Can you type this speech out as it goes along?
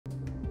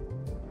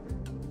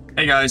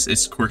Hey guys,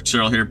 it's Quirk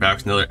Cheryl here, back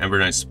with another Ember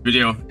Knights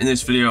video. In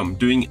this video, I'm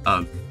doing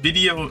a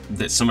video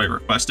that somebody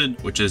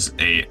requested, which is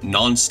a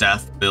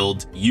non-staff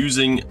build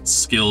using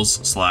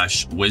skills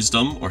 /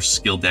 wisdom or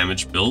skill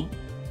damage build.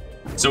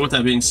 So with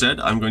that being said,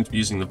 I'm going to be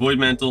using the Void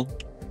Mantle,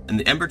 and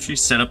the Ember Tree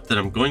setup that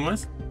I'm going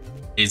with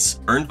is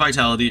Earned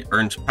Vitality,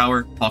 Earned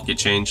Power, Pocket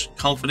Change,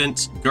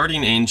 Confidence,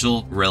 Guardian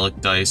Angel, Relic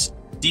Dice,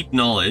 Deep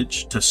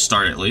Knowledge, to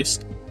start at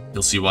least.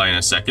 You'll see why in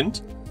a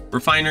second.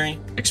 Refinery,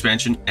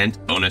 Expansion,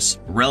 and Bonus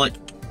Relic.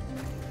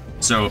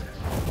 So,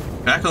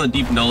 back on the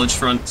Deep Knowledge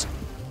front,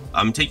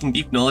 I'm taking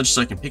Deep Knowledge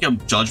so I can pick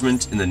up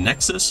Judgment in the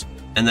Nexus,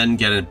 and then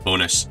get a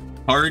bonus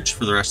charge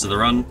for the rest of the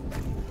run.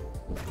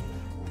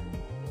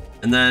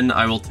 And then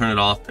I will turn it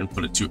off and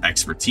put it to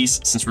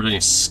Expertise. Since we're doing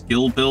a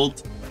skill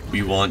build,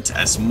 we want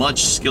as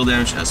much skill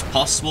damage as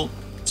possible.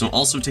 So I'm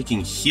also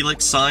taking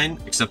Helix Sign,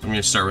 except I'm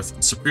going to start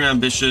with Supreme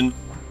Ambition,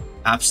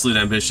 Absolute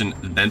Ambition,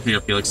 then pick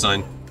up Helix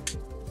Sign.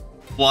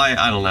 Why?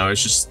 I don't know,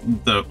 it's just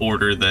the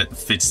order that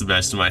fits the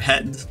best in my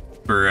head.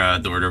 For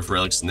the order of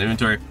relics in the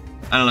inventory.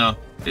 I don't know,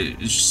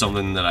 it's just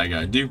something that I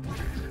gotta do.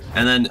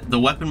 And then the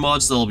weapon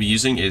mods that I'll be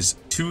using is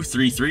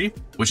 233,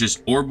 which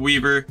is Orb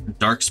Weaver,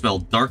 Dark Spell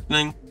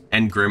Darkening,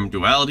 and Grim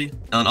Duality.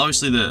 And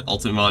obviously the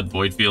ultimate mod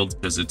Void Field,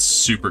 because it's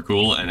super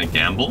cool and a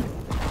gamble,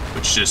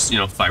 which is just,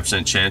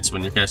 5% chance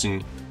when you're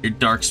casting your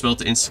Dark Spell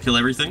to insta-kill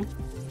everything.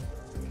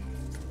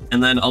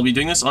 And then I'll be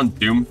doing this on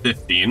Doom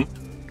 15,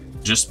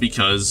 just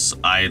because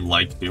I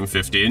like Doom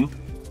 15.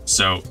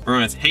 So we're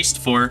going with Haste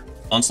 4,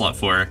 Onslaught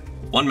 4,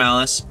 1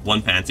 Malice,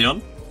 1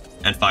 Pantheon,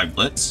 and 5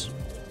 Blitz.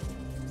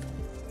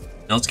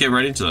 Now let's get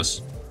right into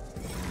this.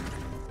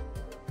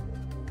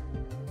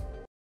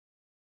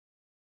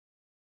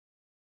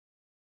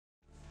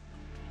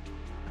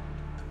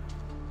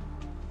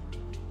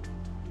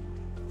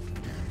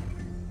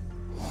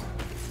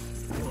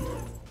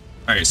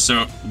 Alright,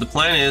 so the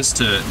plan is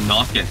to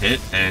not get hit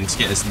and to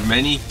get as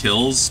many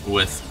kills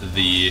with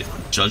the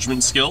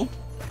Judgment skill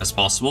as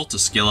possible to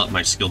scale up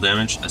my skill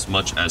damage as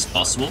much as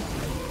possible.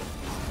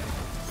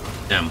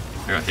 Damn,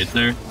 I got hit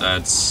there.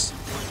 That's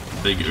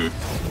big oof.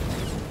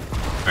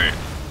 Alright.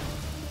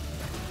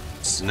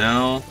 So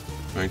now,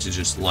 I'm going to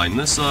just line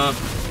this up,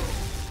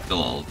 kill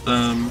all of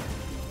them.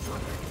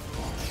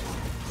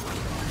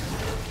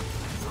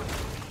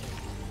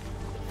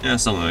 Yeah,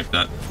 something like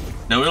that.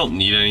 Now we don't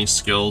need any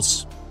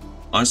skills.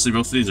 Honestly,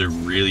 both of these are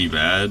really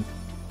bad.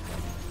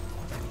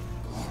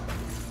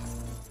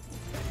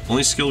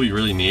 Only skill we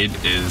really need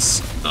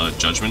is the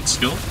Judgment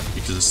skill,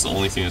 because it's the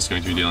only thing that's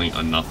going to be dealing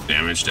enough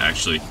damage to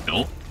actually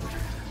kill,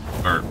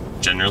 or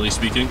generally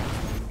speaking.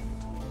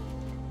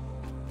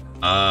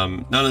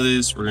 None of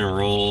these. We're gonna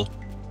roll.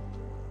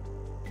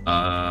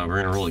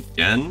 We're gonna roll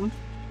again.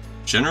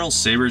 General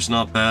Saber's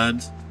not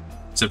bad,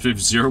 except we have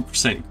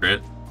 0%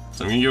 crit.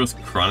 So I'm gonna go with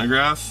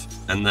Chronograph,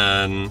 and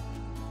then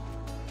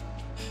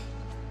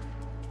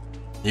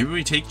maybe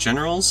we take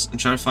Generals and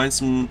try to find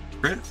some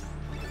crit,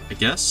 I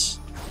guess.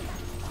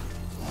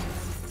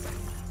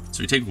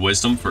 So we take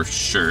Wisdom for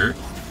sure.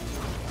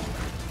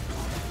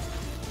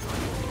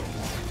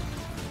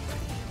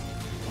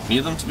 We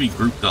need them to be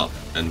grouped up,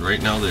 and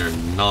right now they're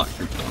not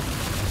grouped up.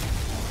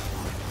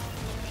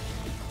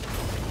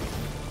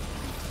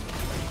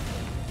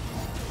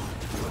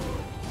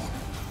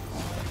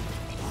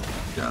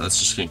 Yeah, that's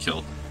just gonna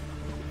kill.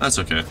 That's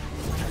okay.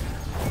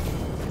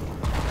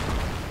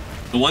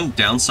 The one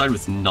downside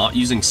with not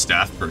using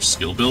staff per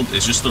skill build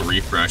is just the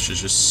refresh is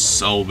just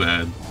so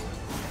bad.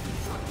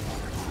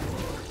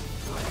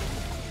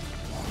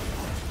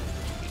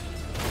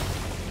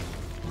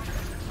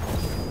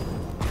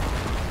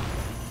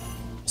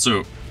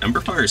 So,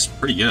 Ember Fire is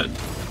pretty good.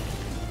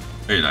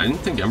 Wait, I didn't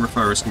think Ember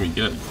Fire was gonna be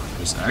good. It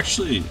was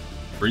actually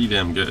pretty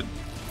damn good.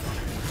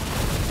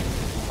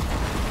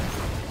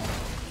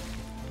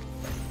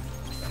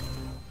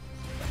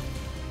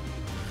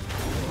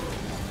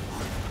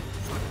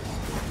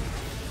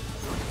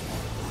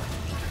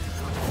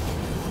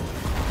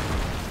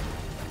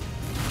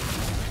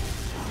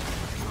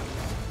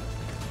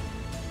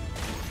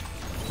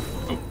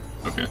 Oh,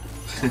 okay.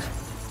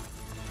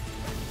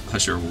 Not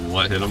sure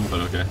what hit him,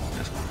 but okay.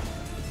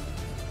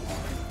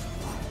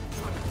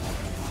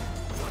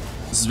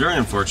 This is very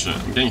unfortunate.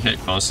 I'm getting hit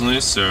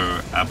constantly,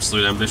 so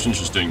Absolute Ambition is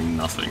just doing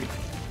nothing.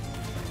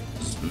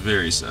 This is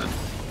very sad.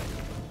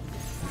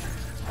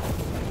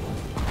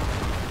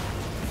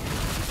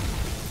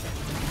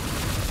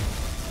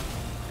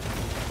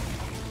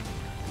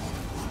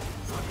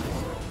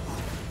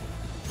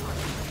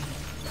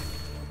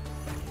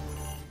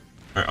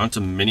 Alright, on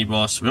to Mini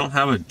Boss. We don't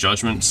have a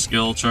Judgment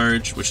skill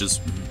charge, which is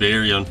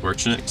very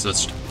unfortunate, because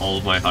that's all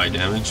of my high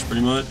damage,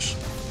 pretty much.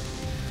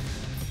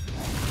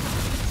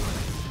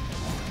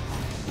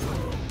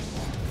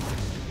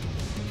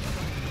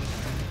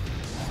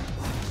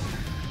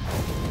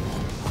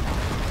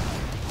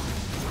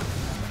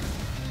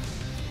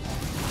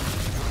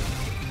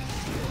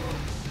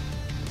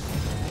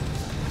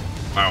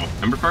 Wow,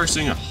 Ember Fire is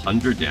doing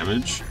 100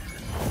 damage?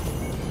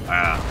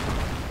 Wow.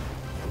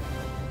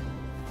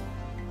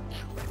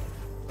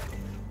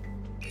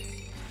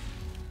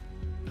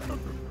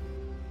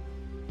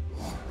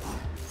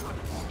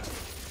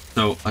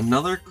 So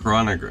another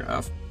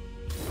chronograph,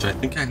 which I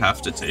think I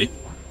have to take,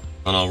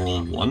 and I'll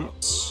roll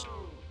once.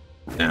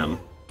 Damn.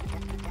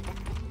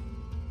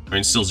 I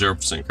mean, still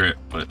 0% crit,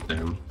 but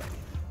damn.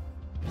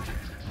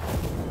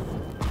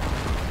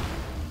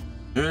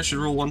 Maybe I should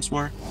roll once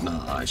more?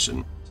 Nah, I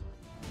shouldn't.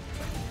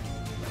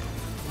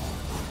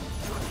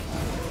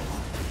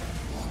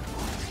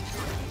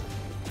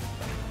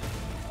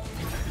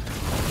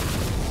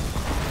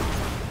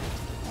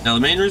 Now, the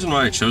main reason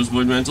why I chose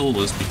Void Mantle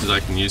was because I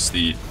can use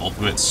the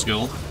ultimate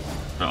skill.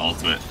 Not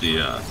ultimate,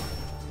 the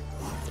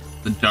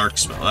dark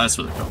spell. That's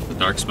what they're called. The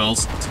dark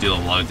spells to deal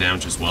a lot of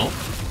damage as well.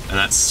 And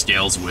that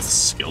scales with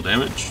skill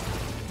damage.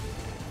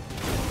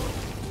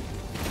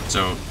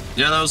 So,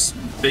 yeah, that was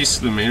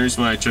basically the main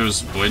reason why I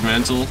chose Void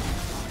Mantle.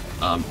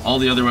 All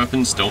the other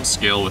weapons don't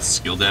scale with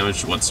skill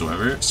damage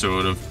whatsoever, so it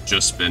would have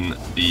just been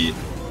the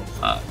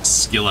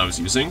skill I was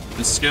using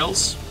that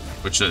scales,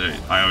 which I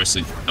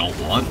obviously don't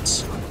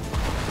want.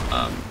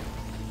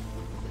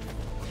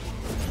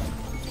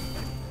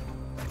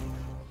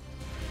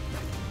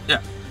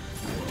 Yeah.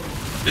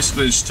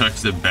 Basically just took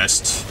the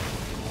best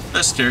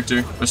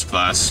character, best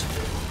class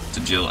to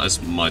deal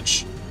as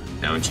much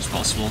damage as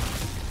possible.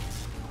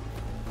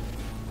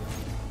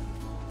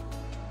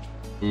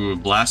 Ooh,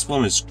 Blast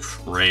Bomb is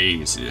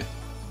crazy. It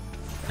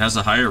has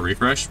a higher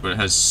refresh, but it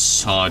has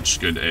such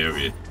good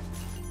AoE.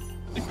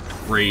 Like,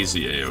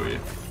 crazy AoE.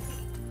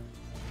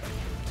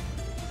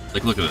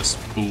 Like, look at this.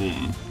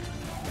 Boom.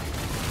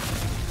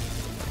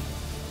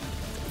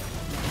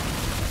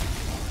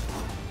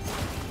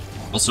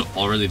 Also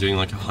already doing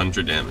like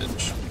 100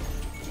 damage.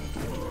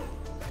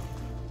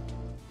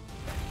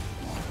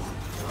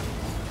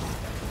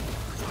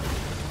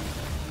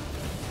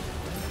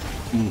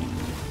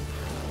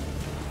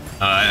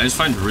 I just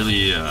find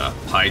really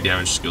high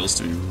damage skills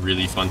to be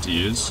really fun to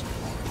use.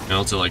 And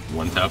also like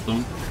one-tap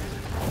them.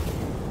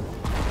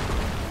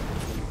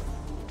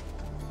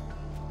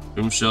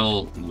 Boom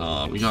Shell,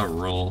 nah, we got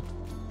roll.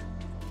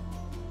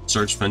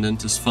 Surge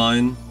Pendant is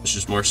fine, it's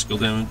just more skill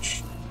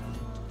damage.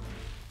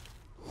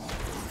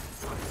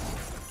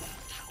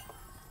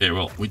 Okay,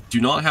 well, we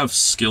do not have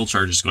skill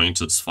charges going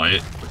into this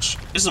fight, which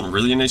isn't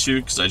really an issue,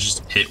 because I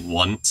just hit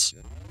once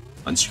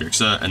on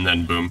Skrixa, and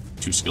then boom,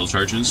 2 skill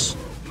charges.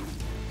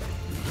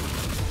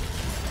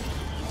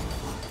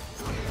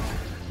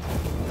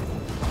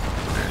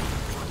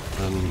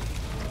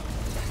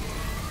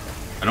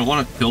 I don't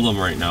want to kill them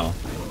right now.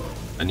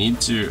 I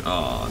need to...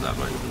 Oh, that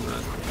might have been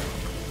bad.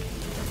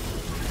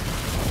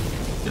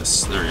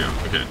 Yes, there we go.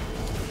 Okay.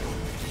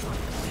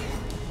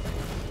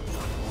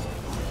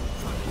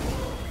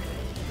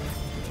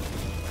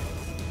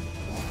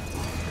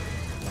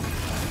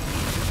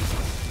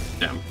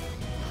 Damn.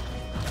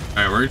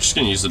 Alright, we're just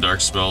gonna use the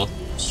dark spell.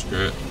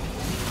 Screw it.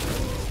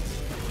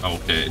 Oh,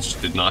 okay, it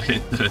just did not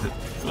hit the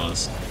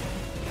boss.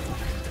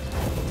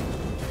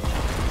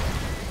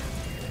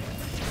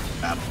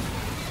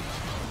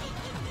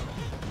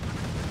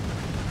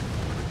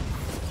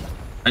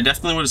 I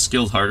definitely would have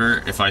skilled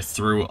harder if I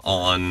threw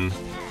on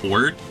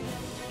Horde,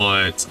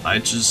 but I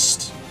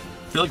just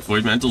feel like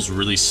Void Mantle's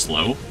really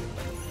slow.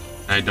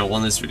 I don't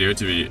want this video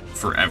to be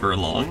forever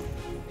long,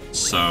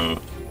 so I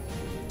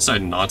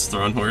decided not to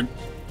throw on Horde.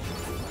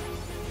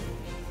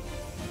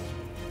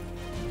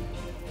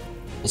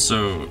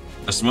 Also,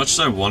 as much as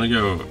I want to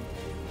go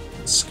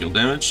skill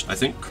damage, I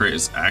think crit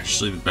is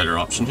actually the better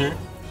option here.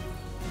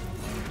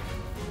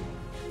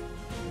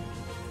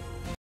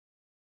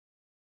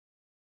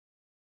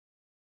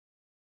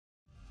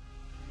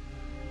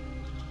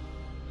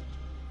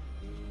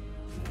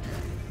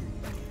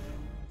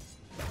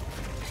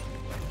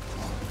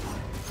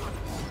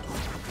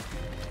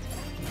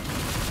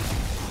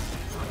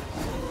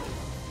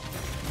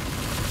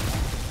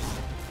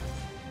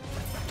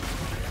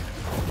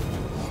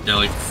 Yeah,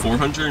 like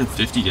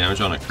 450 damage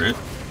on a crit?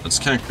 That's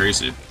kind of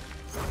crazy.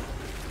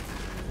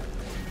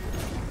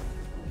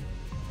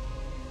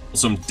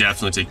 Also, I'm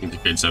definitely taking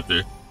Decayed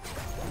Scepter.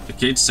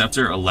 Decayed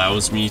Scepter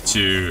allows me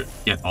to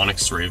get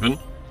Onyx Raven.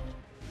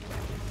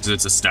 Because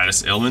it's a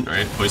status ailment,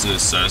 right? Poison is a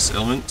status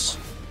ailment.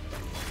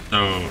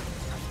 So,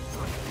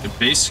 it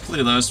basically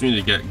allows me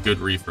to get good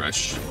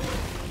refresh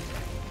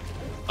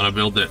on a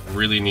build that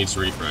really needs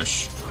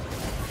refresh.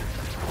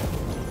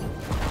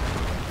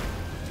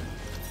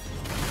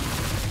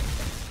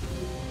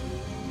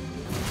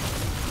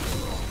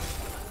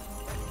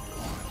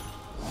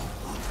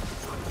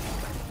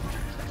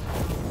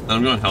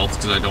 I'm going health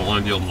because I don't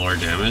want to deal more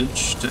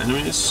damage to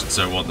enemies, because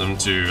I want them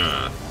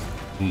to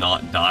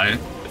not die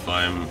if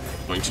I'm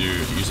going to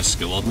use a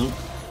skill on them,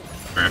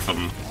 or if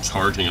I'm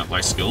charging up my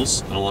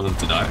skills. I don't want them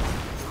to die. I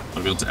want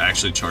to be able to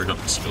actually charge up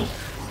the skill.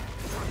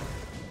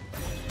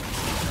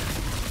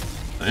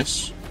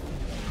 Nice.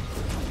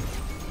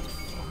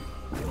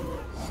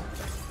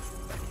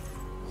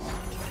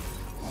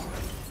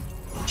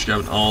 Just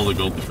grabbing all the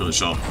gold before the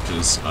shop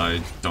because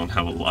I don't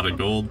have a lot of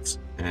gold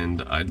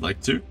and I'd like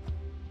to.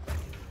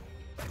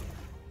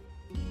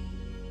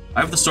 I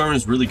have the Storm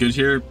is really good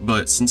here,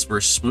 but since we're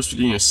supposed to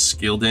be getting a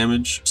skill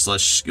damage /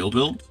 skill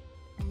build,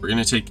 we're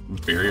gonna take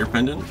Barrier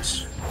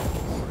Pendant.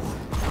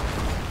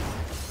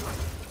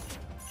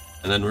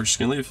 And then we're just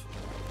gonna leave.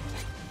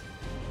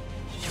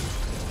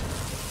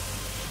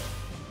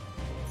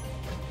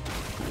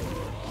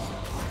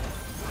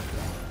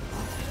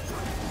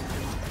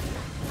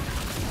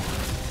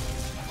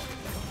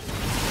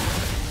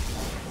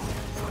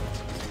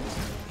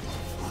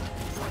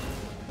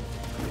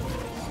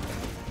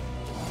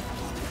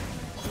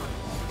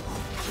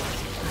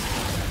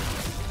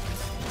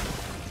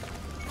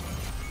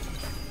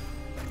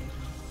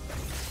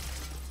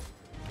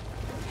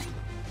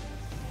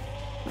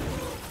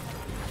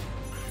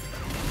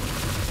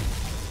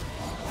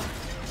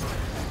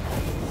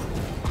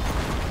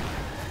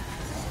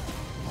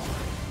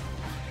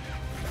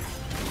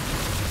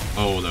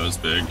 Oh, that was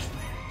big.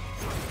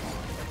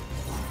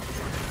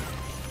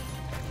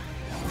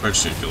 I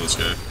just need to kill this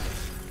guy.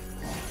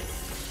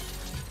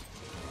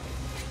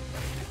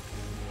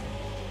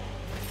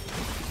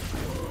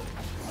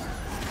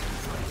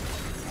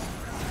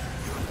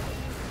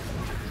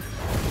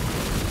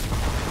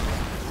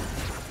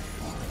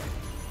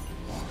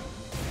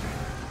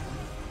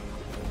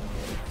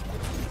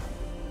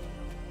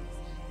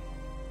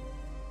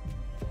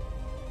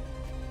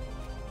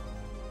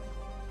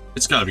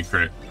 It's gotta be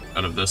crit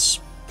out of this.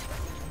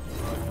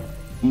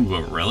 Ooh,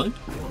 a relic?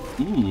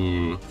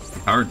 Ooh,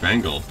 powered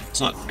bangle. It's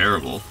not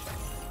terrible.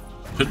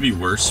 Could be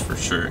worse for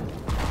sure.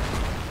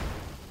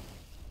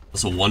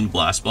 That's a 1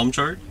 blast bomb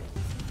chart.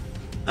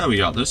 Oh, we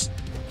got this. In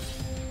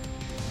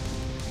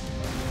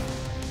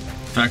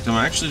fact, I'm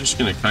actually just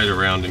gonna kite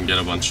around and get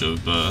a bunch of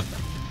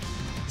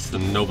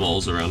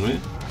snowballs around me.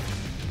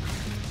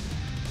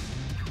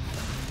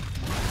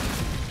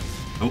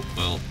 Oh,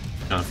 well,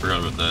 kind of forgot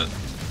about that.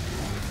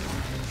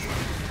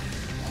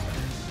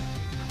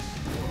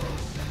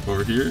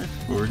 Over here,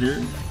 over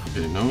here.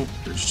 Okay, no,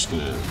 they're just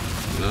gonna do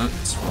that,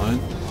 it's fine.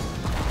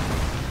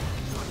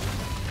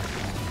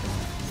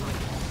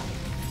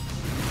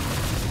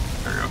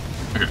 There we go,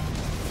 okay.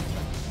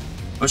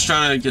 I was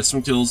trying to get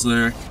some kills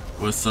there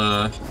with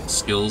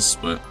skills,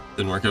 but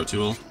didn't work out too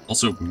well.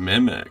 Also,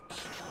 Mimic.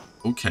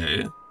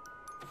 Okay.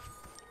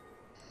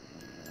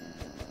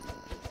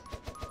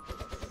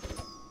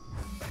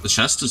 The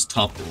chest is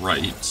top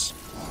right.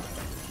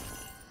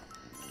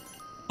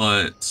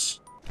 But...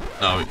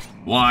 oh,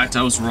 what?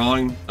 I was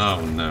wrong?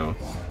 Oh no.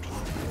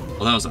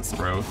 Well, that was a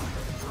throw.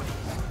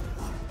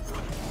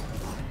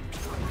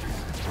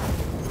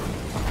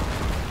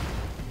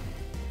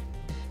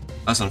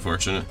 That's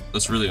unfortunate.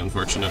 That's really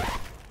unfortunate.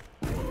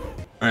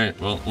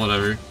 Alright, well,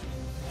 whatever.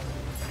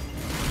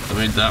 I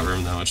made that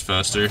room that much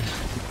faster.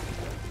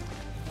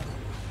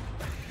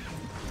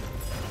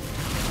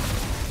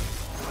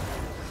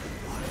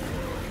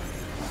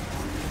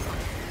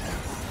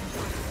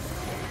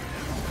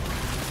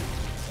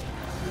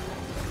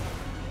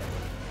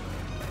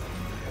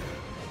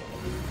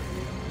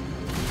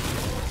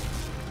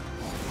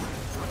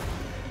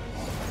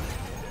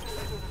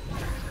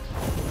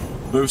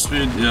 Move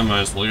speed? Yeah, might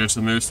as well go to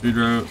the move speed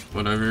route.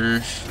 Whatever.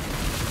 If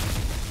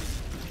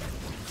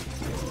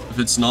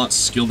it's not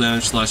skill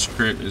damage /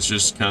 crit, it's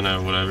just kind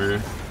of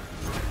whatever.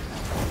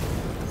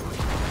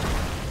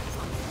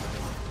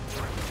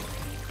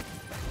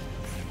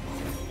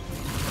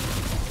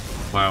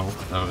 Wow,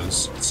 that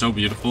was so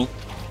beautiful.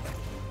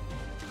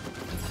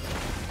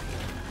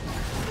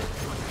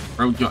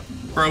 Bro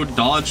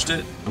dodged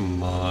it?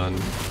 Come on.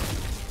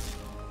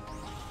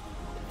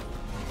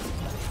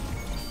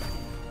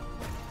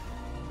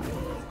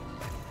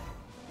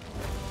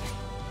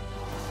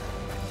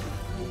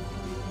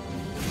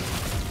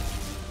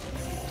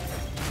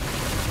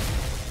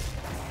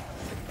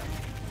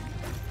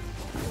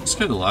 Let's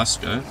kill the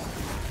last guy.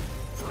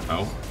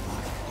 Oh.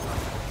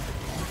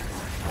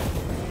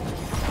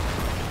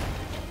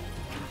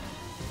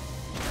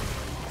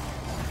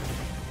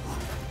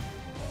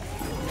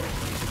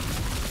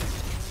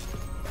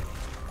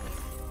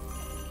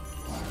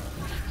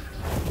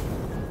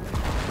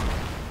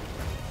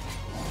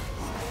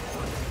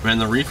 Man,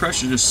 the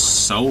refresh is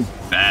just so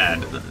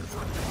bad.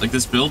 Like,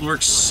 this build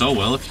works so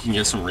well if you can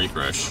get some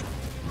refresh.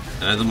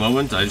 And at the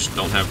moment, I just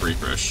don't have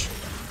refresh.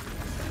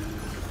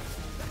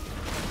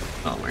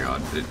 Oh my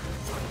god,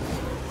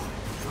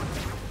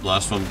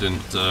 last one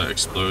didn't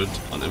explode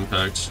on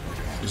impact.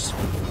 It's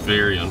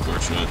very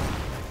unfortunate.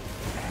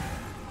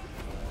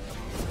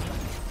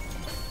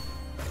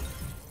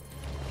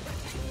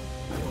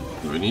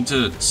 We need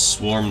to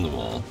swarm them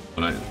all,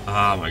 but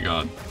oh my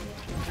god.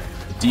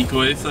 The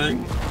decoy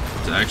thing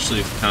is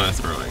actually kind of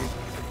throwing.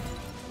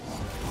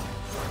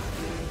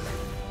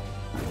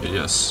 Okay,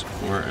 yes,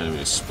 more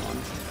enemies spawn.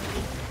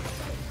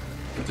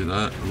 We'll do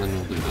that, and then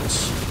we'll do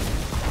this.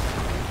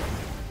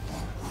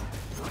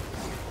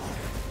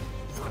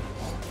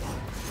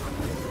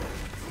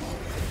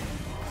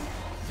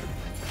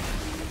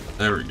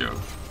 There we go.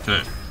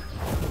 Okay.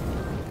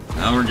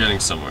 Now we're getting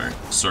somewhere.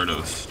 Sort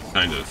of.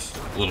 Kind of.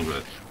 A little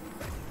bit.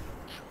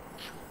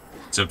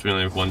 Except we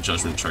only have 1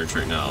 judgment charge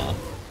right now.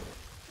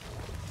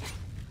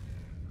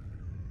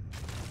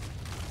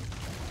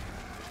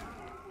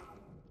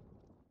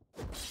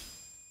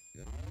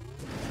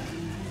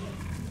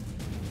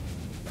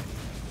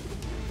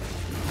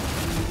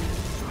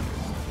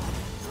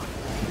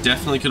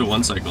 definitely could have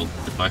one-cycled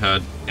if I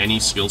had any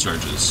skill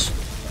charges.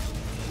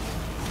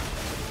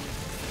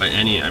 By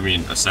any, I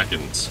mean a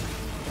second.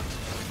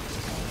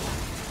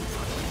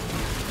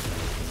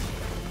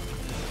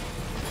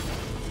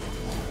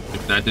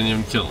 If that didn't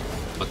even kill,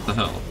 what the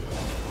hell?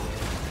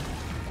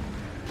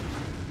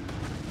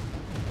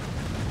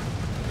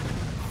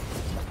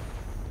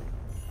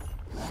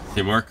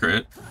 Okay, more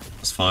crit.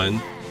 That's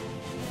fine.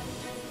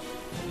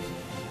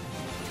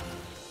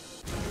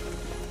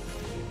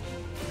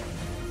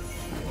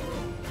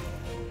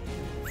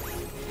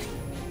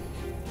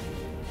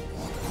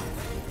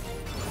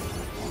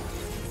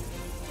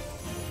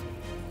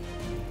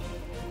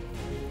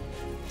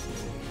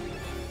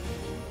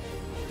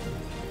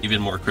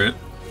 Even more crit.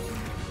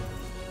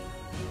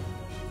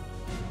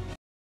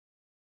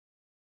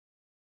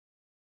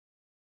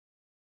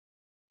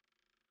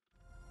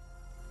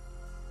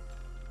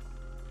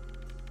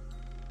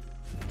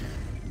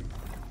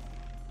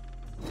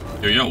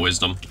 Here we go,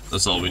 wisdom.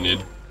 That's all we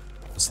need.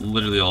 That's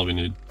literally all we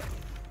need.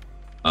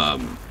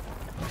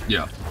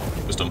 Yeah,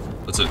 wisdom.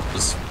 That's it.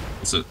 That's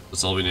it.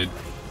 That's all we need.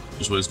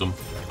 Just wisdom.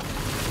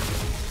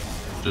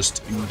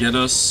 Just get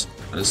us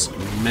as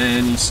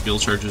many skill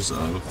charges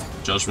of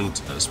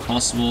judgment as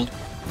possible,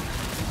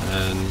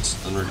 and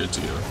then we're good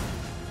to go.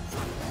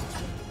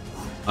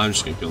 I'm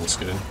just gonna kill this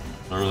guy,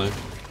 normally.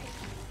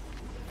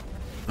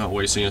 Not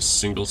wasting a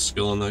single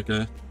skill on that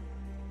guy.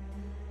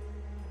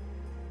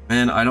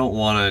 Man, I don't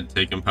want to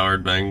take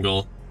Empowered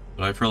Bangle,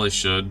 but I probably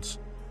should.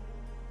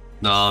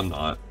 No, I'm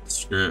not.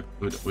 Screw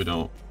it. We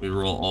don't. We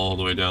roll all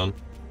the way down.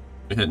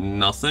 We hit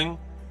nothing,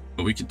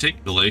 but we could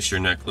take Glacier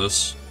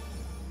Necklace.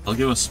 That'll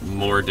give us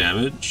more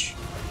damage.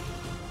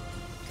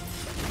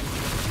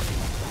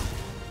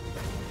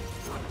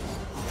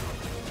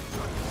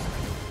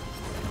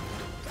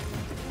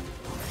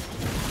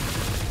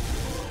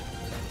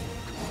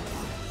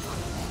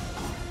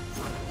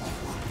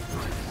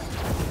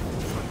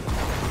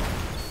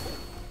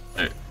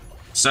 Alright.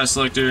 Stat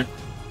Selector.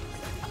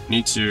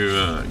 Need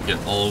to get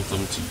all of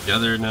them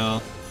together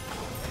now.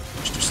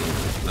 Just do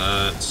something like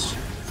that.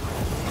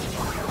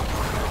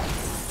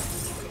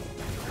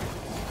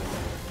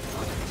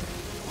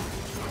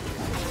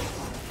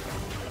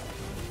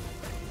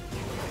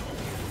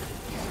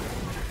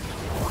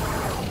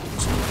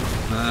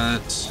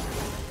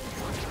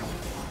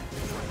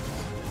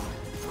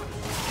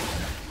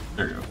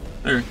 There we go.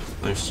 There.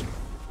 Nice. I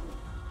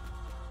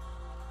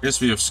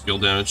guess we have skill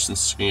damage since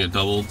it's gonna get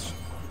doubled.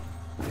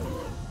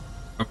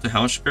 Up to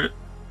how much crit?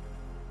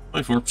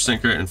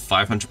 24% crit and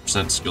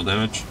 500% skill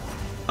damage.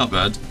 Not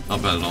bad.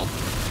 Not bad at all.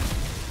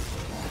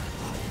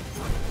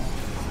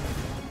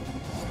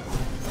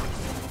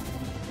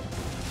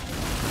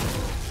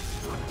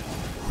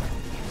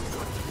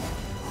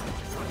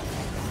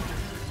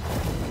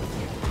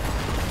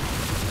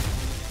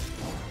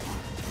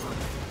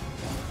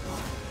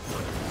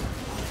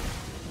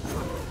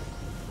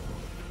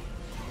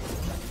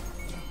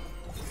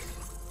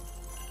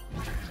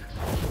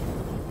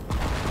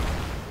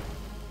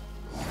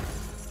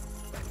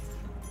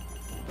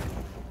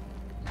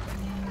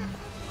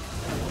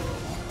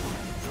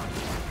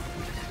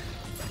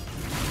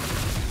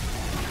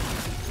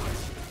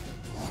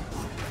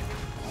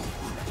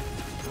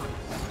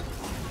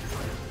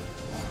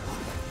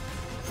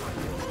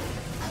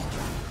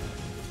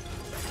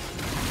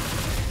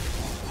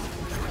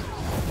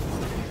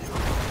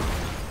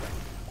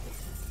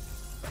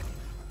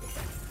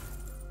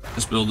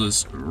 This build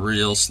is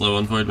real slow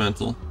on Void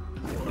Mantle,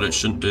 but it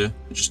shouldn't be. It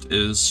just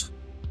is.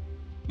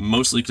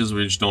 Mostly because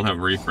we just don't have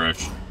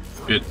refresh.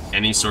 If we had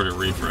any sort of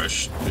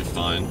refresh, it'd be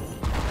fine.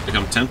 Like,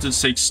 I'm tempted to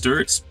take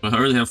Sturts, but I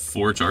already have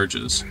 4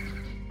 charges.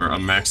 Or a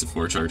max of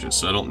 4 charges,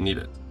 so I don't need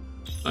it.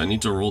 I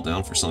need to roll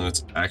down for something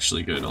that's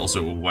actually good.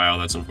 Also, wow,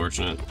 that's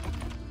unfortunate.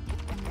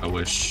 I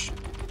wish.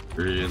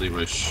 Really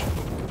wish.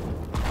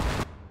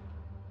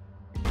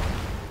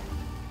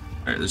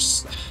 Alright,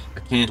 there's... I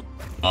can't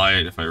buy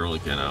it if I roll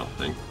again, I don't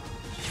think.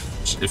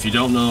 If you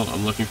don't know,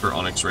 I'm looking for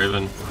Onyx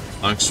Raven.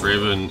 Onyx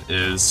Raven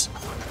is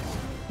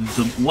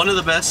one of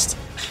the best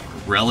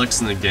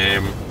relics in the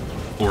game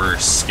for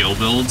skill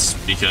builds,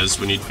 because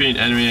when you defeat an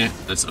enemy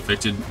that's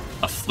afflicted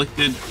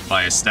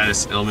by a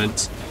status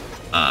ailment,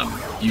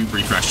 you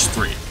refresh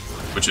 3,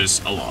 which is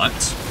a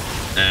lot,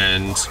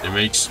 and it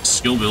makes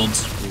skill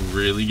builds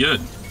really good.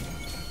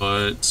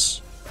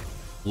 But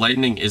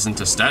lightning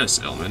isn't a status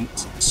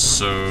ailment,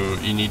 so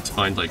you need to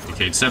find like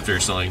Decayed Scepter or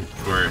something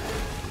where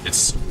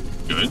it's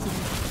good.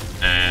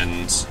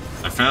 And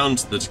I found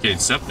the Decayed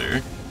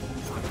Scepter,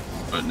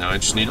 but now I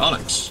just need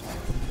Onyx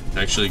to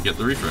actually get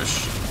the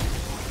refresh.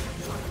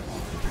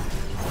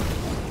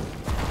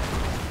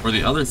 Or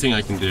the other thing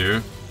I can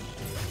do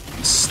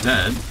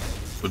instead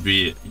would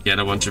be get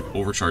a bunch of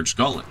overcharged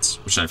gauntlets,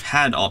 which I've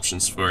had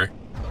options for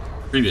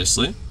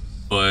previously,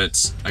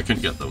 but I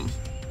couldn't get them.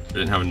 I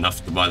didn't have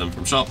enough to buy them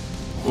from shop,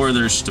 or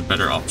there's just a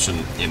better option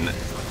in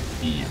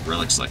the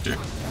relic selector.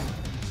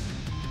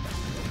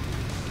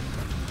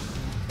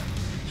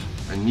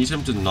 I need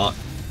him to not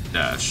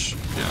dash.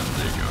 Yeah,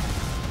 there you go.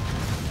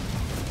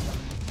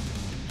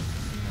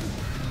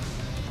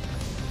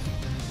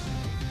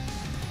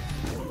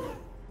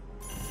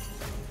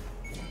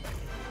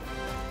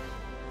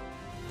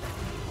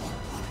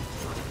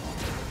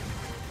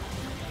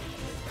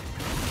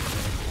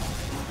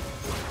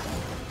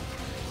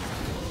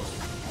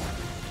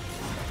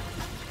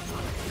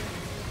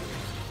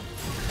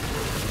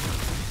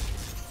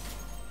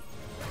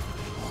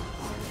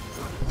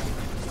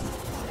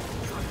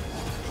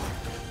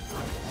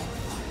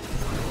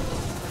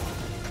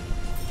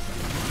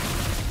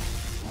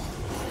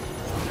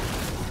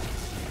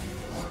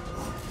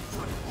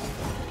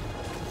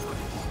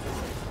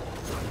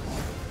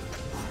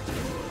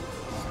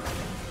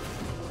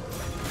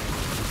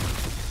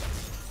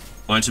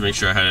 Wanted to make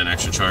sure I had an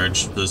extra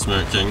charge for this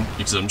Mimic King,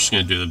 because I'm just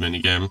going to do the mini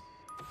game.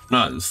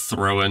 Not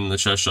throw in the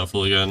chest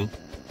shuffle again.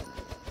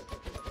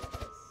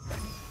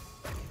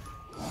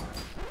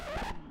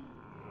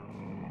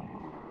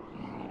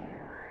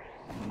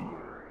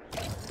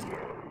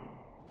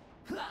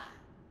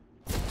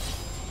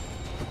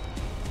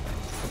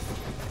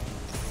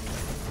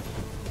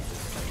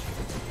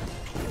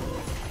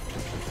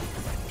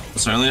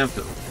 So I only have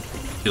to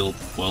kill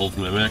 12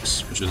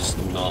 mimics, which is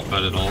not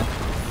bad at all.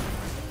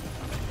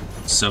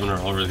 7 are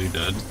already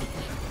dead.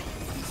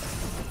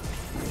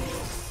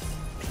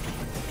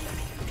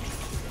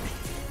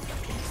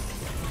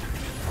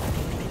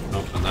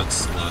 Oh, and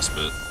that's the last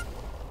bit.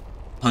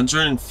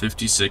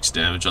 156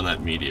 damage on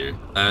that meteor.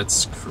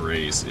 That's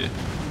crazy.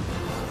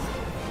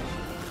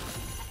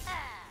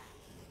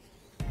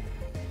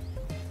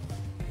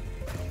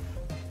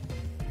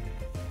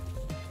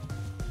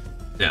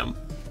 Damn.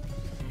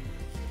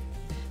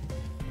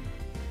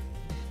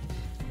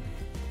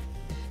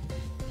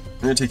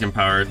 I'm gonna take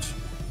Empowered.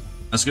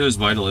 As good as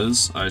Vital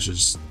is, I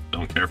just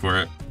don't care for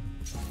it.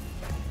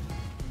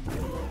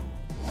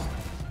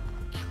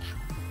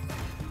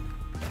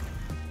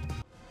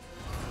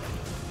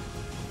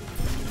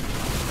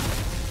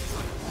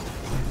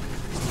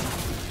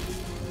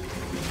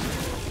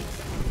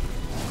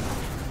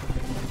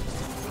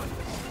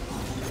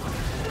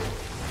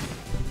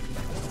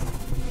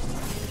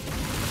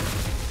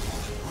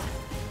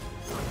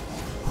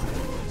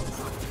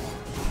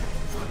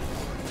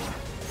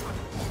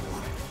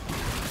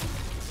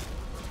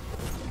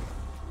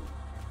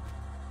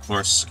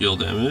 More skill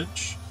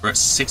damage. We're at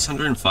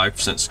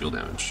 605% skill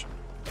damage.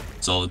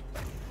 Solid.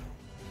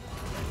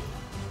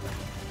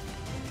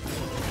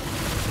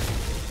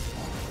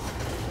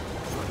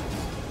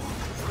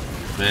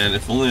 Man,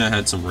 if only I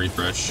had some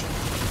refresh,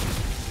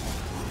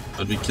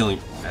 I'd be killing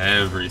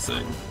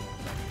everything.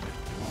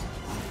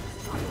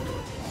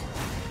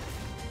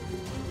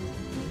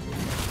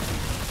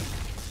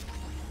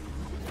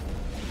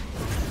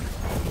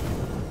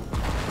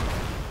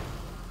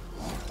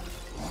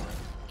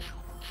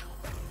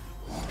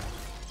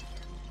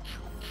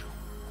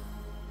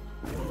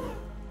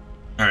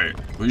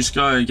 Alright, we just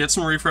gotta get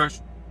some refresh,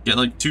 get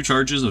like 2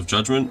 charges of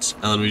judgment,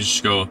 and then we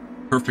just go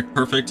perfect,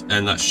 perfect,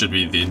 and that should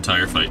be the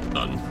entire fight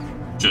done.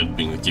 Should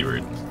being the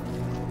keyword.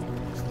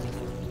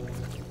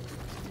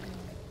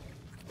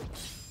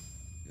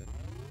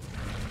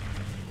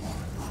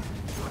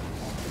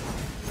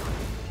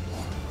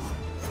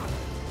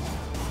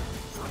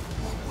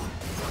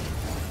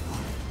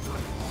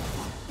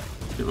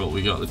 Okay, well,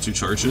 we got the 2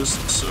 charges,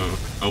 so...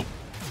 Oh,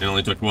 it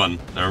only took 1.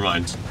 Never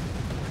mind.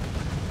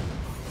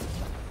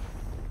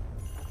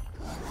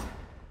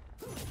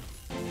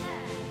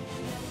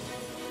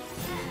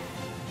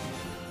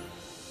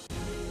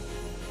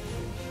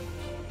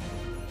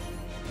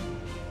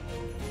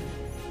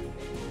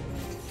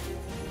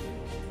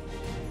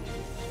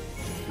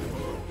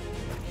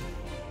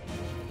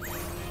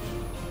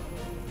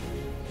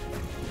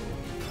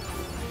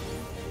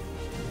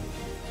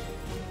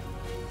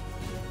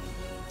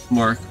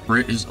 Mark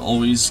Brit is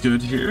always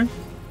good here.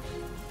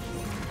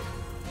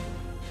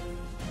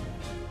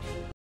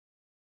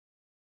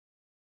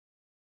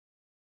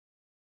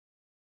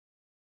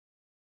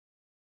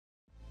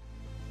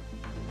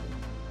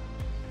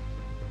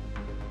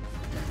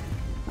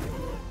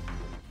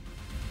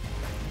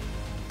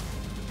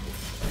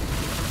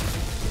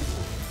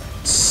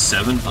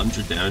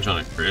 $700 damage on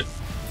a crit.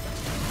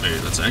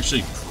 Wait, that's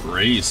actually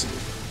crazy.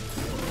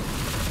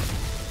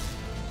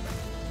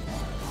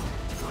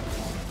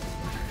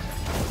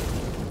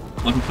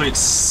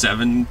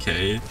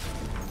 $1.7k.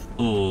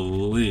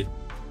 Holy.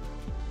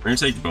 We're gonna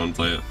take Bone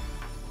Plate.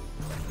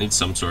 Need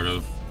some sort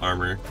of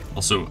armor.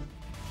 Also,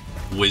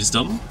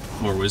 wisdom.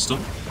 More wisdom.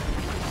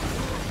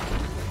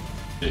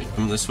 Okay,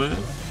 come this way.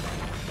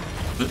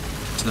 But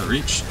did that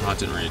reach? Oh, it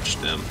didn't reach.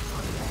 Damn.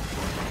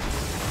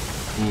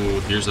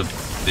 Ooh, here's a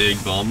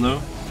big bomb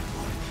though.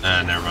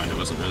 Ah, never mind. It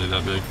wasn't really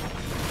that big.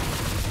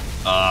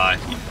 Ah,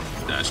 he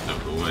dashed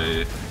out the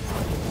way.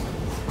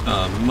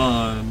 Come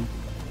on.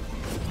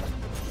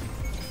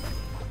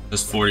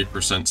 That's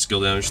 40%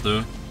 skill damage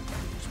though.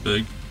 It's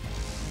big.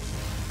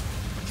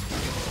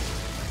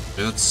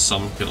 Okay, that's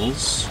some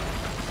kills.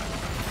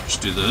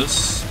 Just do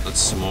this.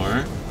 That's some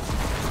more.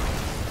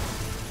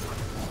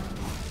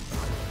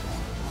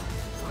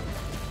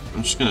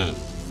 I'm just gonna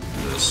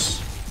do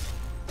this.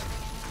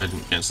 I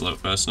didn't cancel out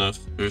fast enough.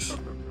 Oof.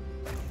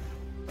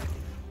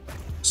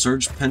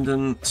 Surge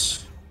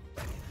Pendant.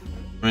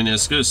 I mean,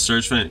 as good as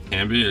Surge Pendant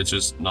can be, it's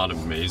just not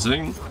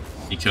amazing.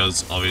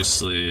 Because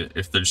obviously,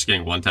 if they're just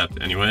getting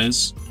one-tapped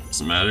anyways,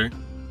 doesn't matter.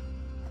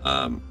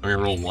 I'm gonna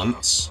roll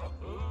once.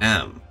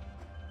 Damn.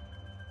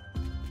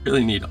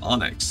 Really need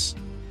Onyx.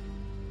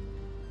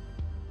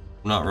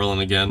 I'm not rolling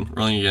again.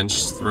 Rolling again,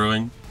 just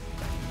throwing.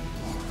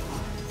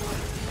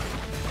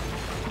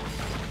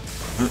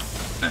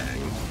 Bang.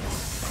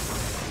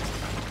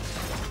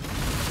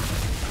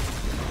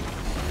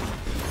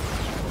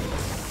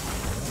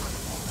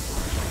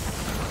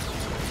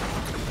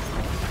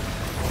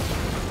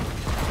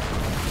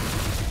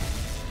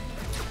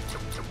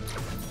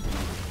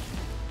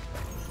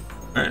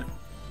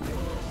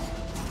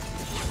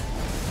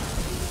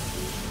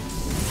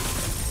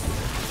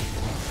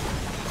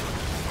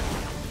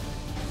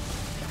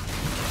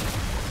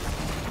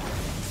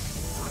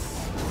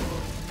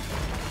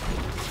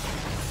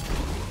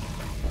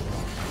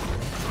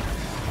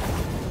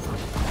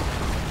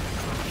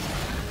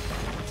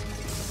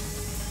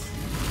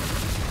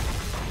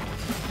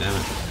 damn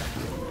it.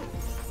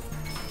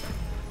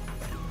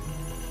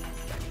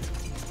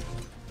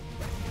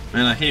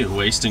 Man, I hate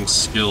wasting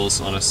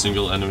skills on a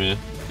single enemy.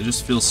 It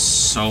just feels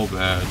so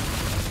bad.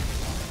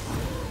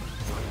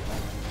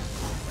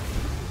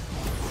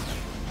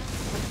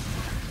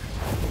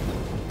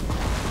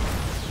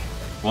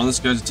 I want this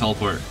guy to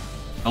teleport.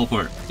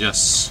 Teleport,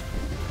 yes.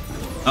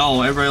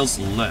 Oh, everybody else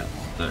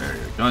left. There,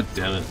 god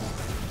damn it.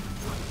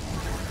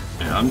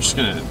 Yeah, I'm just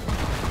gonna,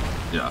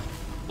 yeah,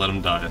 let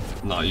him die.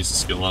 Not use the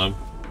skill on him.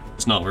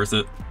 It's not worth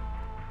it.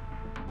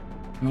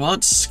 I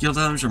want skill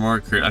damage or more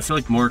crit. I feel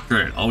like more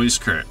crit, always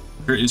crit.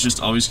 Crit is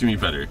just always gonna be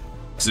better,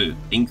 because it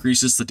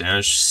increases the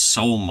damage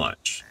so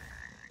much.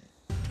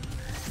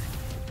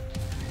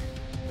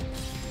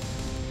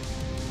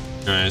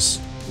 Anyways,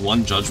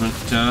 one judgment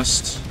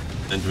cast,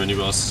 and mini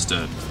boss is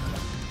dead.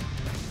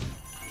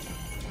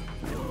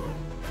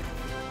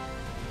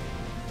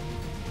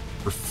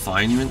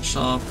 Refinement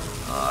shop?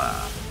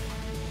 I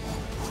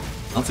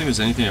don't think there's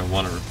anything I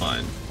want to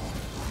refine.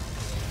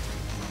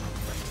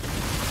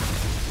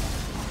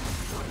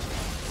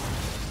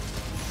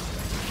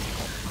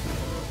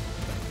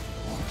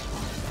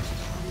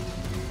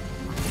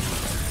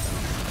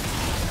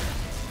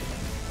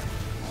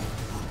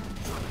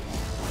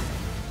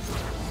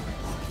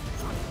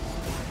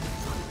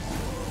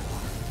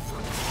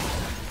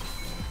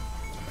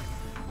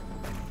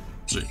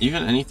 Is there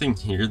even anything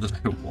here that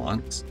I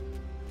want?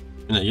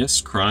 And I guess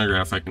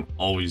chronograph I can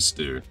always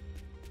do.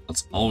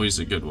 That's always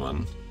a good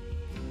one.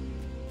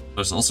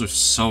 But it's also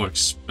so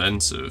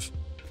expensive.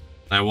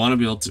 And I want to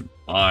be able to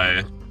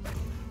buy...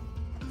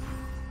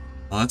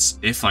 Well, that's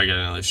if I get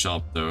another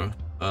shop though.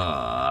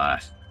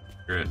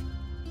 Great.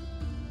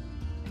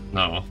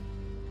 No.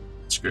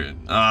 Screw it.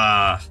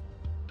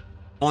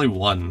 Only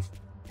one.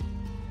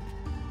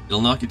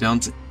 It'll knock it down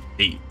to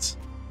 8.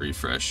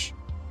 Refresh.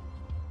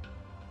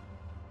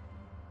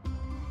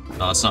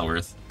 No, it's not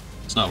worth.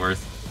 It's not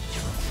worth.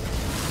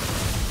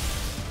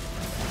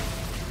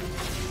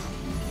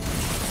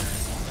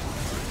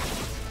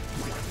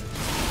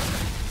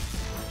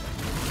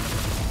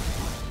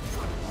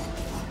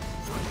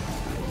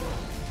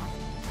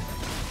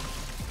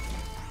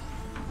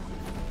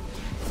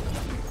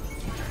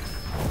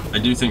 I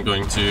do think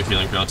going to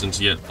Healing Fountain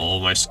to get all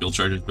my skill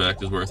charges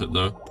back is worth it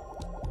though.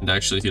 And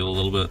actually heal a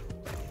little bit.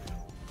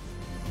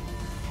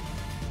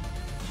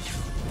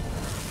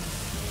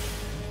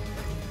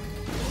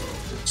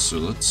 So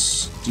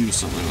let's do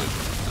something like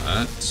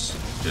that.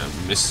 Yeah,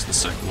 missed the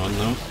second one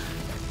though.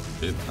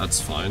 Okay,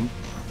 that's fine.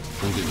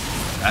 Then do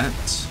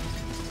that.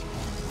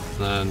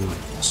 Then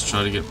let's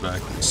try to get back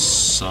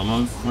some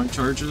of my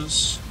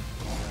charges.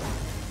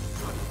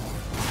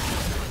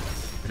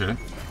 Okay.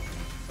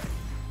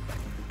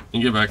 You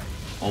can get back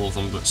all of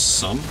them but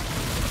some.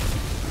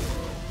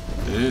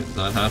 Okay,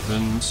 that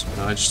happened.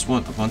 Now I just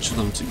want a bunch of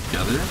them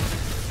together.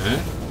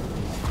 Okay.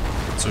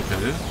 It's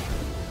okay.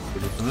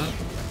 Good with that.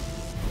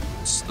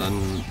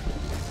 Then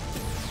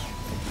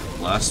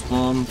last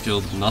bomb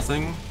killed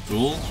nothing.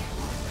 Cool.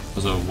 It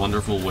was a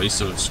wonderful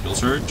waste of skill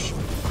charge.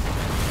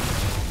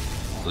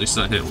 At least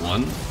that hit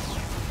one.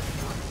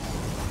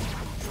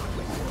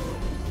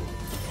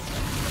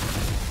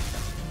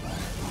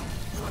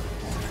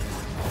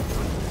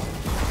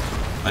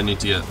 I need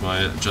to get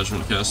my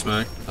judgment cast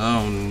back.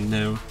 Oh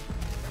no.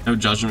 No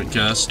judgment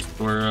cast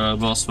for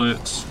boss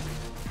fights.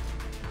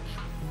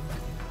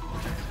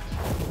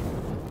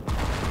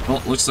 Well,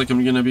 looks like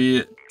I'm gonna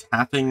be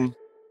tapping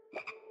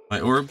my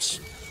orbs,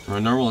 my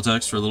normal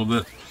attacks for a little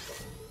bit.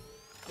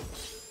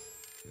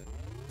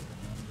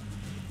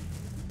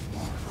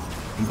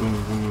 Boom,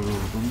 boom, boom,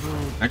 boom, boom,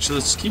 boom. Actually,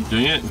 let's keep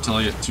doing it until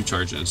I get 2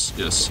 charges.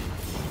 Yes.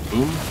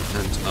 Boom,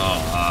 and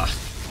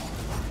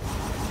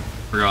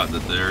forgot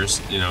that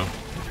there's, you know,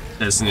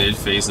 designated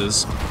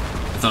phases. I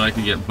thought I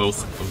could get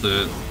both of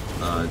the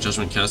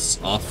judgment casts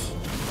off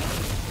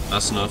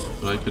fast enough,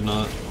 but I could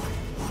not.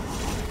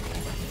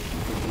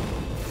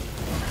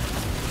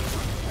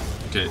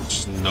 Okay,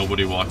 just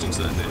nobody walked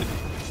into that nade.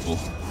 Well,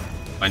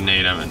 by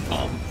nade I meant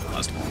bomb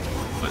last time.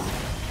 But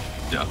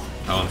yeah,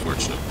 how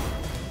unfortunate.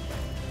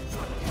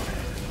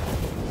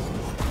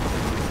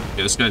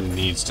 Okay, this guy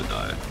needs to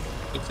die.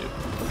 Thank you.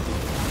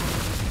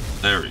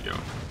 There we go.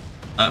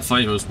 That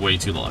fight was way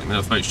too long.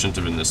 That fight shouldn't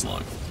have been this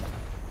long.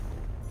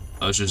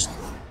 That was just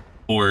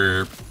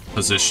poor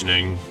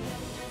positioning,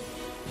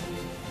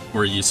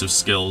 poor use of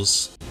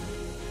skills.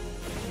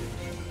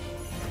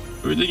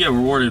 But we did get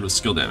rewarded with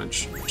skill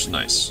damage, which is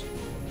nice.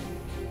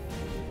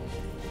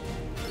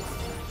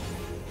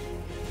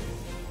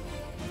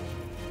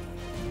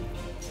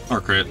 Or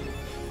crit.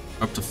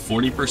 Up to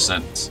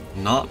 40%.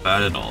 Not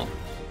bad at all.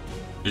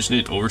 You just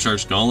need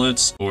overcharged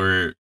gauntlets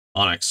or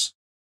onyx.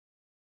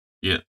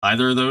 You get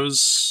either of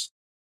those,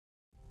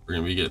 we're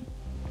gonna be good.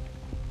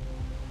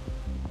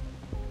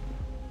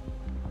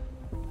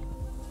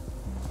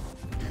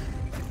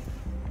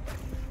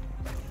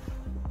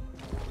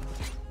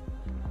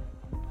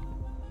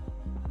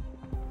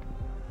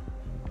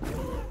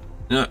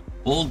 Yeah,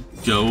 we'll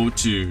go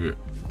to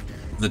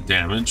the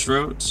damage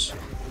route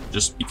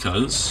just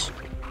because.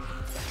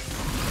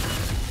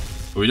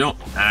 But we don't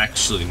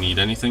actually need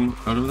anything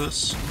out of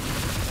this.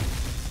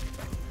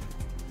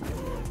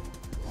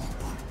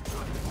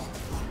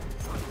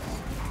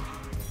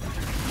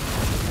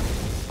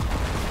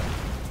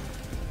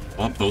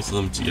 I want both of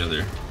them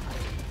together.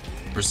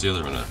 Where's the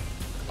other one at?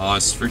 Oh,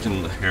 it's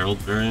freaking the Herald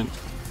variant.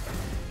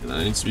 Yeah,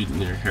 that needs to be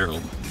near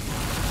Herald.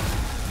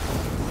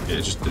 Okay,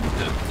 it just didn't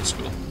hit. That's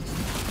cool.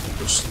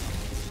 Just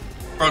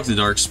proc the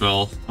dark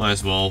spell. Might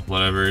as well.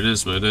 Whatever it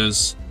is, what it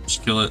is.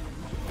 Just kill it.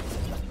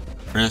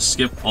 We're gonna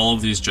skip all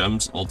of these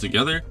gems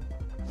altogether.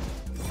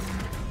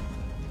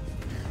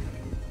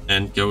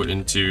 And go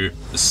into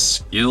the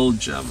skill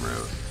gem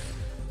route.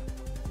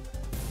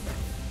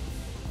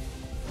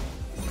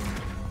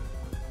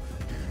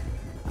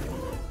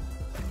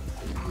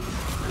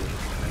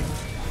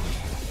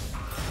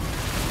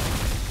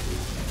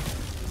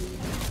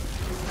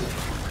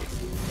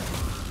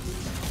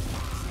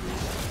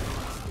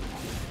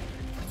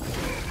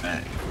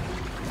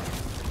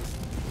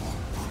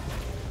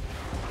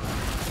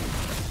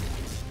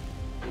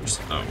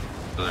 Oh,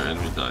 another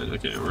enemy died.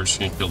 Okay, we're just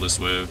gonna kill this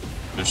wave.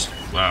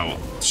 Wow,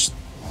 just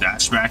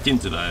dash back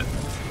into that.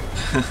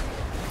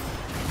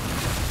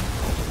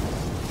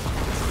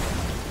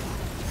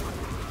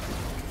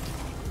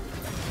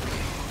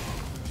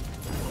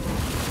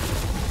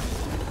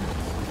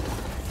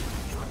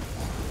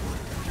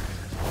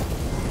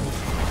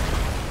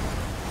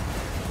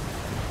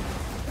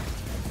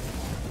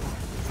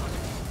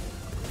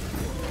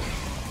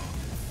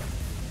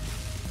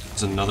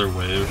 There's another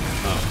wave.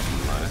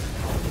 Oh my.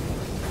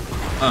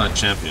 Ah,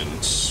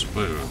 champions.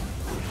 Whoa.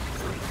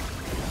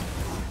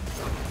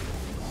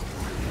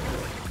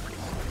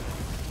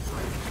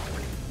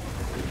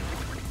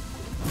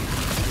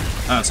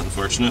 That's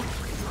unfortunate.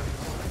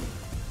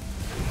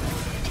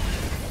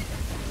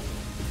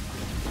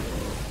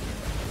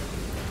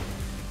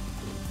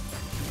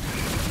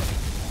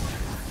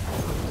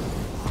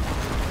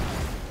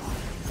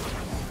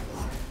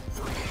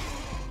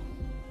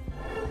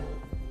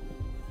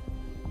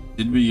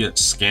 Did we get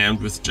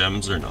scammed with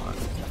gems or not?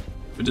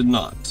 We did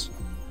not.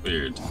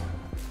 Weird.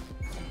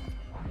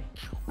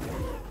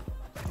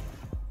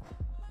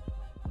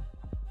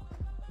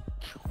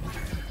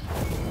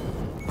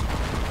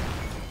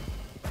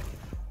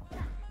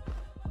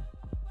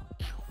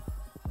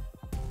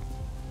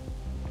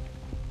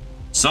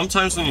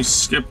 Sometimes when you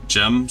skip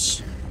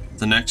gems,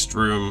 the next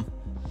room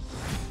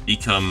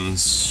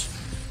becomes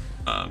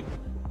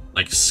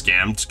like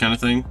scammed kind of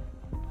thing,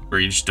 where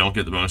you just don't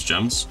get the bonus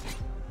gems.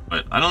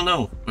 But I don't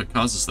know what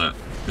causes that.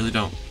 Really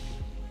don't.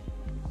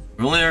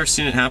 I've only ever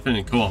seen it happen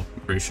in co-op,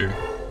 I'm pretty sure.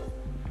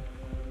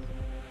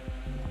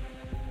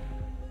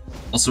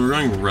 Also, we're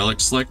going Relic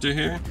Selector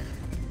here.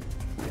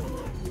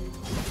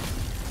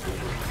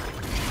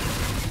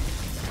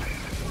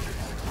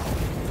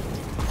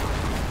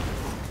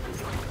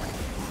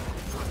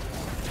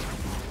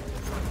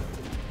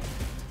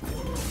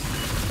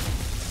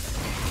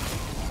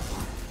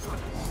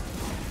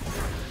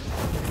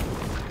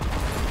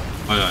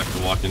 Oh yeah, I have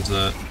to walk into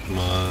that. Come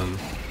on.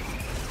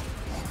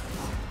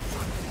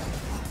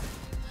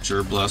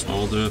 Sure, Blast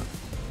Bomb will do it.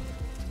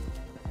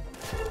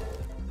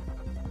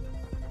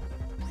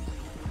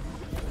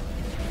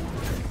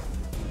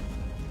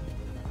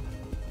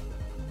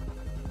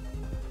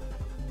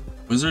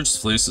 Wizard's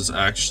Fleece is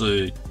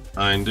actually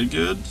kinda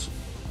good.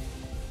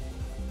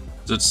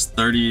 It's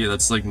 30,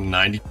 that's like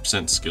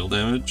 90% skill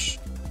damage.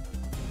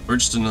 Or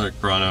just another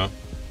Chrono.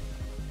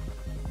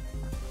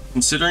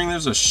 Considering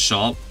there's a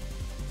shop,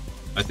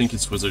 I think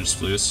it's Wizard's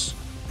Fleece.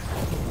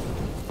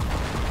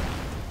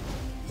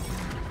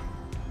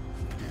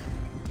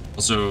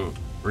 Also,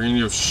 we're gonna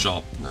go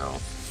shop now.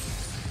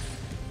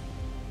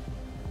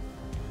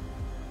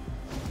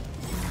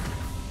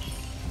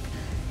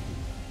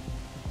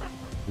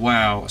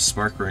 Wow, a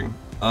spark ring.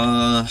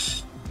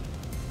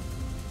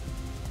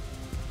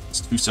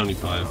 It's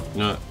 275. You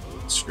know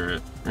what? Screw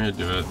it. We're gonna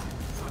do it.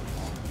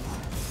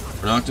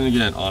 We're not gonna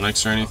get an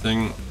Onyx or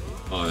anything,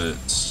 but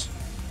it's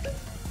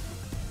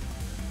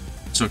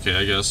okay,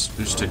 I guess.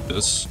 We just take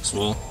this as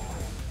well.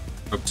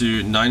 Up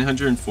to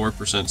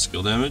 904%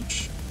 skill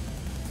damage.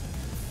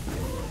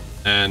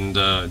 And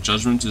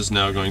Judgment is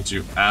now going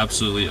to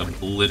absolutely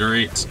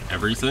obliterate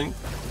everything.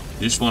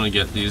 You just want to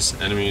get these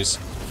enemies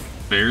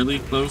fairly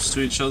close to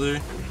each other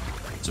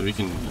so we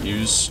can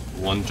use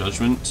one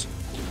Judgment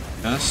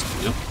cast.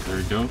 Yep, there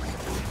we go.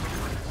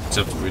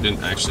 Except we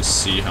didn't actually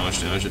see how much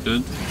damage it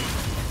did.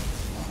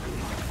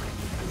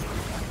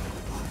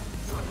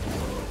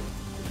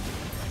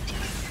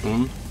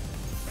 Boom.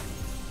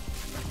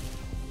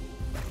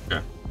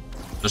 Okay.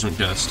 Judgment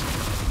cast.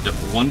 Yep,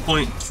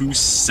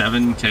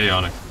 1.27k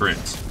on a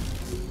crit.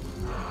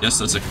 Yes,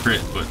 that's a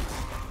crit, but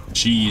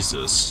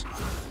Jesus.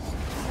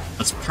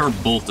 That's per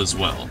bolt as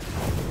well.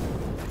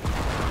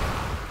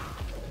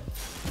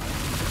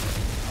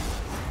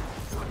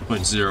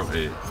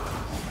 .08.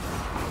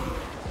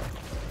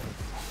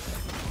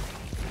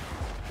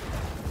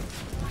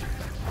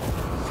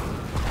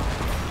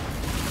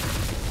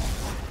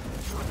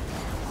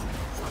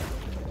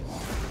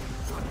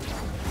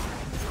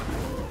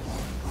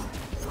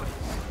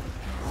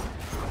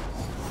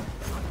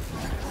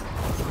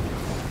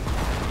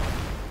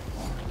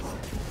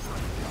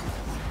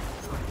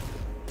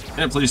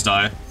 Can it please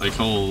die? Like,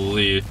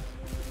 holy.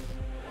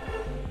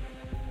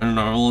 I don't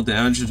know, normal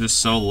damage is just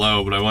so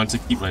low, but I want to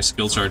keep my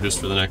skill charges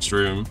for the next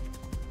room.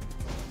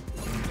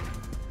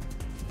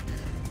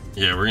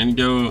 Yeah, we're gonna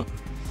go...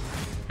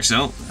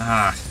 Actually,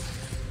 I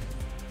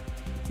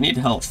need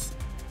health.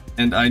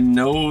 And I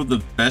know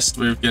the best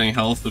way of getting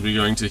health would be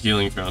going to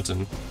Healing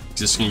Fountain.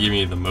 It's just gonna give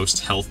me the most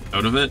health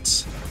out of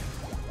it.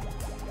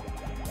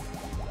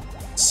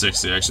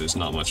 60, actually, it's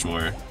not much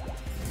more.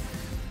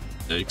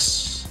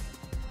 Yikes.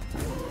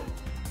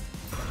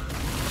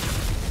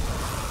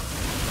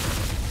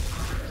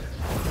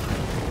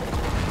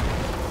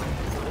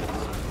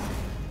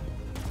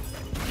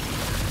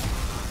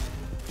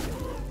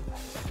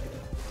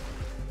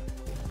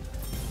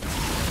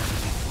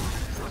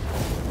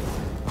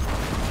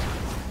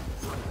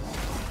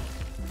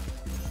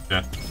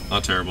 Yeah,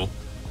 not terrible.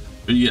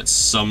 But you get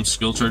some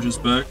skill charges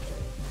back,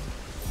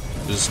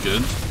 which is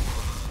good.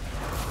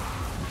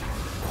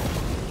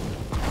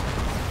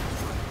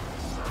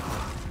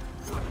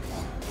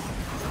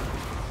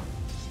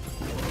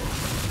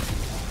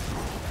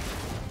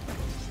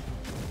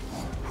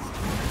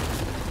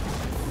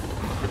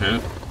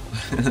 Okay,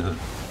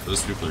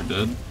 those people are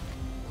dead.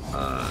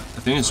 I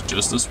think it's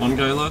just this one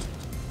guy left.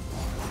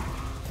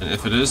 And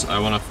if it is, I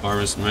want to farm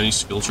as many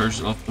skill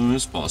charges off them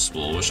as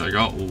possible, which I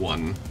got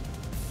one.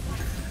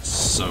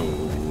 So...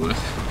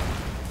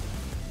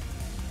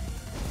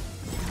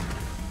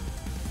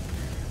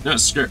 No,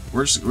 screw it.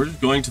 We're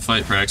just going to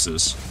fight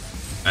Praxis.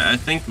 I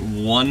think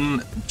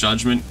one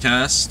Judgment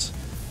cast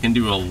can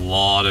do a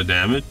lot of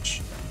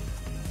damage.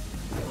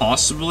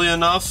 Possibly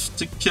enough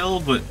to kill,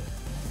 but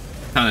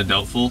kind of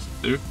doubtful,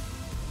 too.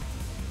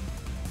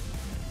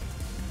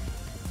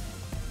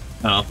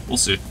 I don't know, we'll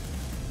see.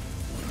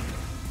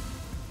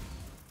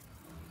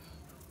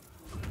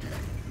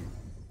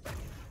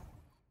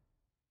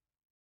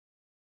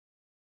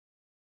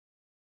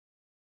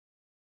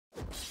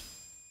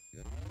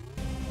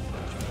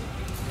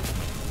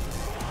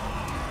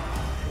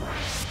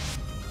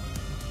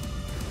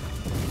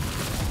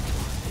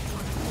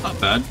 Not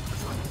bad.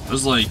 It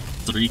was like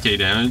 3k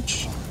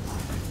damage.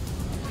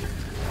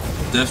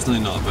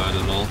 Definitely not bad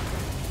at all.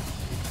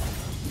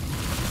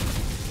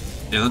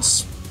 Yeah,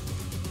 that's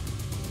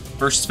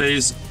first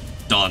phase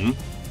done.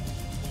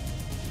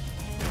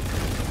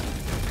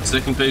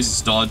 Second phase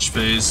is dodge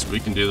phase.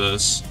 We can do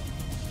this.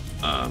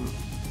 I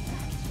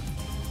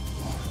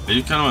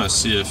do kind of want to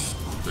see if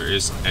there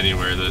is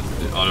anywhere that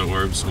the auto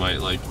orbs might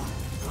like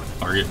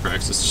target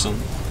Praxis or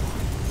something.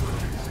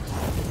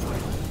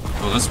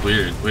 Oh, that's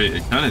weird. Wait,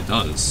 it kind of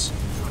does.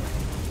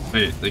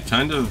 Wait, they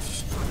kind of...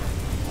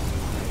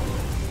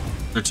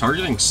 They're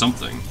targeting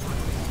something.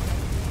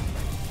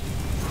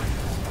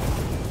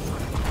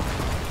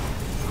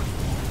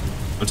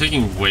 I'm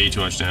taking way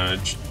too much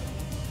damage.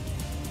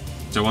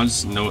 So I wanted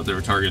to know what they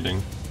were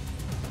targeting.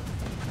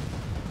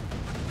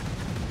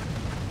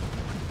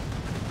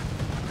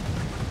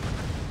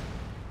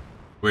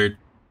 Weird.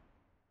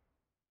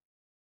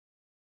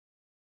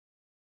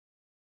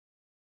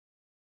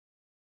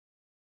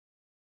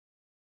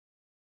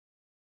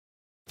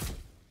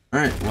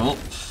 Alright, well,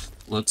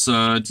 let's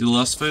do the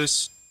last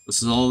phase.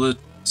 This is all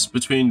that's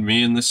between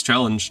me and this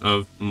challenge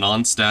of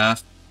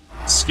non-staff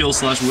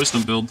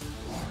skill/wisdom build.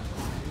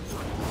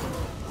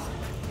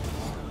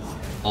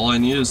 All I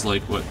need is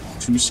like, what,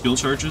 2 skill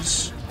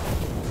charges?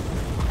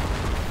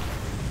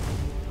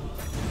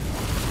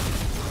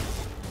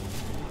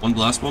 One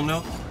blast bomb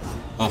now?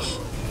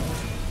 Oh.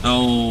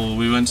 No,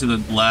 we went to the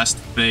last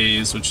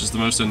phase, which is the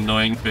most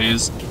annoying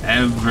phase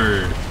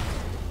ever.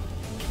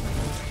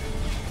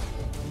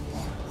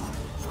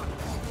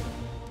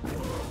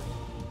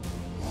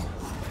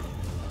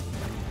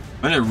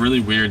 I find it really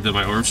weird that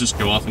my orbs just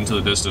go off into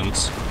the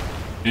distance.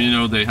 You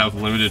know they have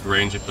limited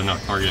range if they're not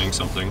targeting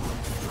something.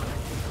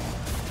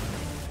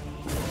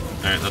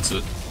 Alright, that's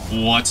it.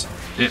 What?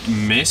 It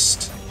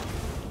missed?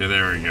 Okay,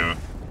 there we go.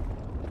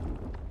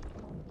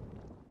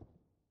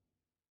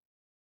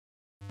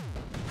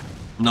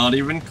 Not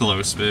even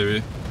close,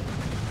 baby.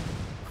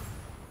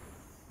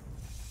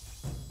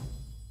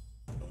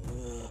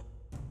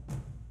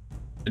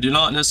 I do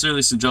not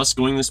necessarily suggest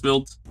going this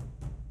build,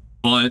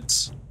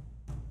 but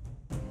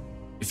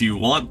if you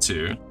want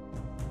to,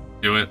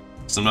 do it,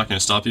 because I'm not going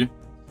to stop you.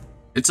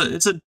 It's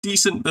a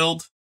decent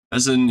build,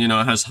 as in, you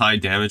know, it has high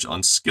damage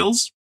on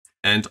skills,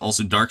 and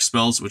also dark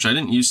spells, which I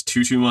didn't use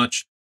too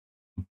much,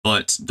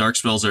 but dark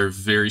spells are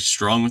very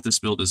strong with this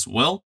build as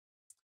well.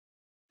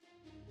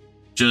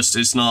 Just,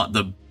 it's not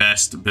the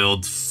best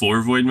build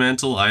for Void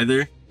Mantle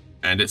either,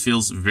 and it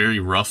feels very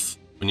rough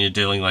when you're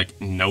dealing,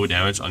 like, no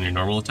damage on your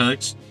normal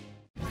attacks.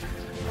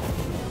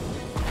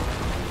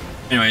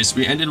 Anyways,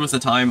 we ended with a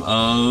time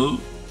of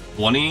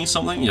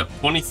 20-something? Yep,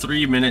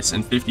 23 minutes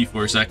and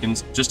 54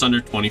 seconds, just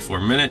under 24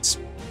 minutes.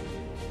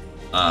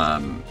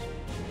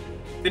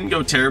 Didn't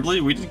go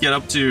terribly. We did get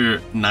up to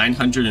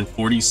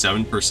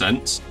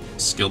 947%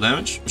 skill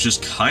damage, which is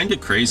kind of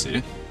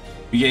crazy.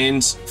 We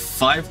gained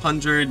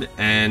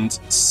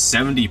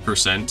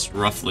 570%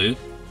 roughly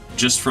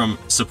just from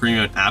Supreme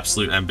and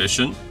Absolute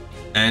Ambition.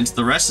 and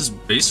the rest is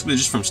basically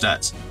just from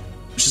stats,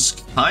 which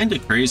is kind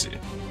of crazy.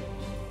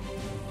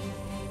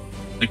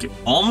 Like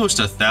almost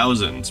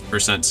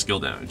 1,000% skill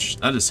damage.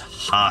 That is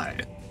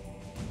high.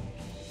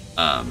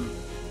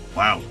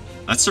 Wow,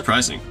 that's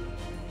surprising.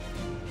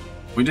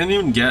 We didn't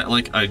even get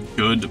like a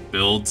good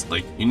build.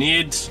 Like you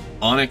need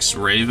Onyx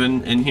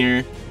Raven in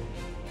here,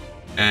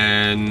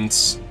 and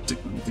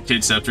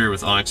Decayed Scepter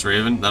with Onyx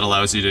Raven. That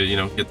allows you to, you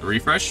know, get the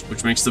refresh,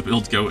 which makes the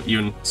build go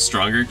even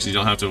stronger because you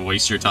don't have to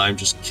waste your time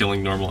just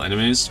killing normal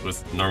enemies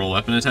with normal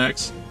weapon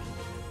attacks.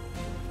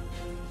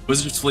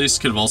 Wizard's Fleece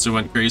could have also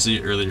went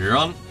crazy earlier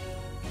on.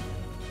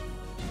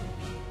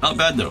 Not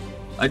bad though.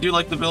 I do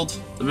like the build.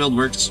 The build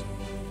works.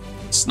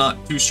 It's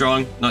not too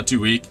strong, not too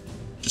weak.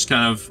 Just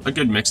kind of a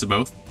good mix of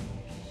both.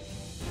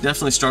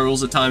 Definitely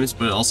struggles at times,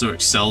 but it also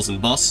excels in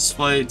boss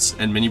fights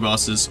and mini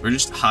bosses, or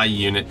just high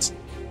unit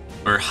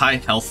or high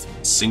health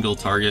single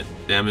target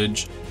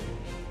damage.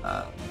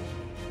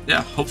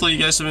 Yeah, hopefully you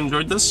guys have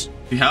enjoyed this.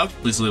 If you have,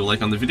 please leave a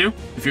like on the video.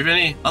 If you have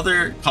any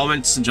other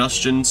comments,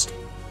 suggestions,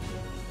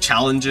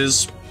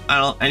 challenges, I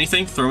don't know,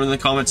 anything, throw them in the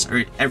comments. I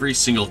read every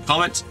single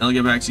comment, and I'll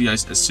get back to you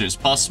guys as soon as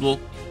possible.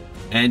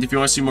 And if you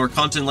want to see more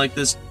content like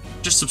this,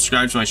 just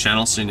subscribe to my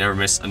channel so you never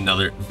miss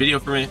another video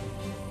from me.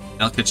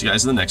 And I'll catch you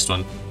guys in the next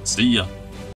one. See ya.